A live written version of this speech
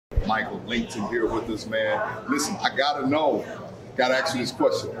Michael Lington here with us, man. Listen, I gotta ask you this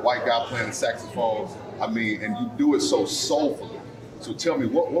question. White guy playing the saxophone, I mean, and you do it so soulfully. So tell me,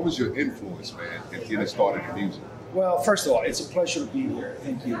 what was your influence, man, in getting started in music? Well, first of all, it's a pleasure to be here.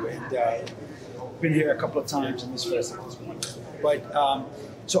 Thank you. And been here a couple of times in this festival. But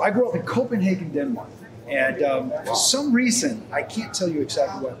so I grew up in Copenhagen, Denmark. And for some reason, I can't tell you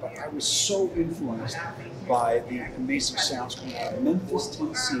exactly what, but I was so influenced by the amazing sounds coming out of Memphis,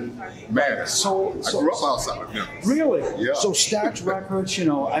 Tennessee. Man, I grew up outside of Memphis. Really? Yeah. So Stax Records, you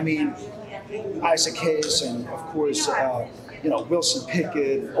know, I mean, Isaac Hayes and, of course, you know, Wilson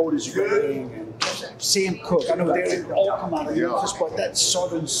Pickett, Otis Redding, and Sam Cooke. I know they all come out of Memphis, but that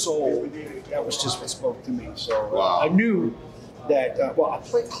Southern soul, that was just what spoke to me. So I knew that, well, I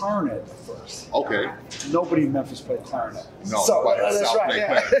played clarinet at first. Okay. Nobody in Memphis played clarinet. No, so, that's right.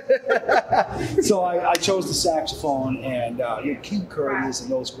 Yeah. So I chose the saxophone and you know, King Curtis and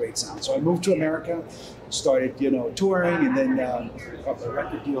those great sounds. So I moved to America, started, you know, touring, and then got a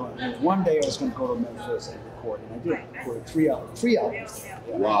record deal. And one day I was going to go to Memphis and record, and I did. Recorded three albums. Yeah.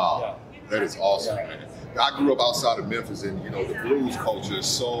 Wow. Yeah. That is awesome, man. I grew up outside of Memphis, and you know the blues culture is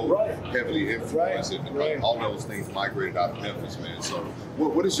so heavily influenced, and all those things migrated out of Memphis, man. So,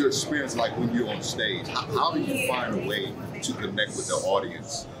 what is your experience like when you're on stage? How do you find a way to connect with the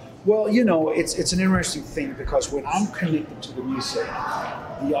audience? Well, you know, it's an interesting thing because when I'm connected to the music,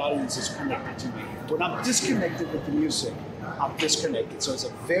 the audience is connected to me. When I'm disconnected with the music, I'm disconnected. So it's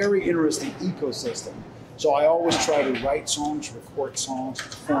a very interesting ecosystem. So I always try to write songs, record songs,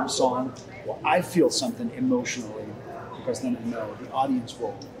 perform songs. Well, I feel something emotionally because then I know the audience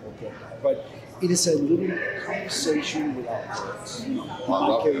will get that. But it is a little conversation without words. You know, in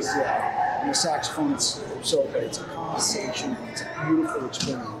my case, in the saxophone, it's a conversation. It's a beautiful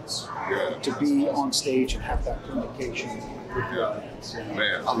experience to be on stage and have that communication with the audience. You know?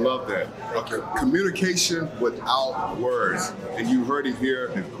 Man, I love that. Communication without words. And you heard it here,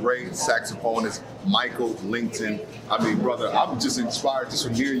 the great saxophonist, Michael Lington. I mean, brother, I'm just inspired just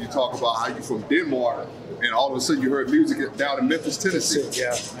from hearing you talk about how you're from Denmark and all of a sudden you heard music down in Memphis, Tennessee.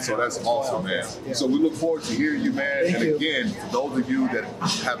 Yeah. So that's awesome, man. Yeah. So we look forward to hearing you, man. Thank you. Again, for those of you that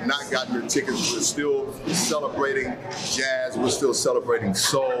have not gotten your tickets, we're still celebrating jazz. We're still celebrating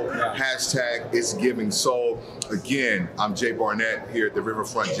soul. Hashtag It's Giving Soul. Again, I'm Jay Barnett here at the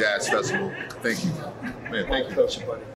Riverfront Jazz Festival. Thank you. Man, thank you. Buddy.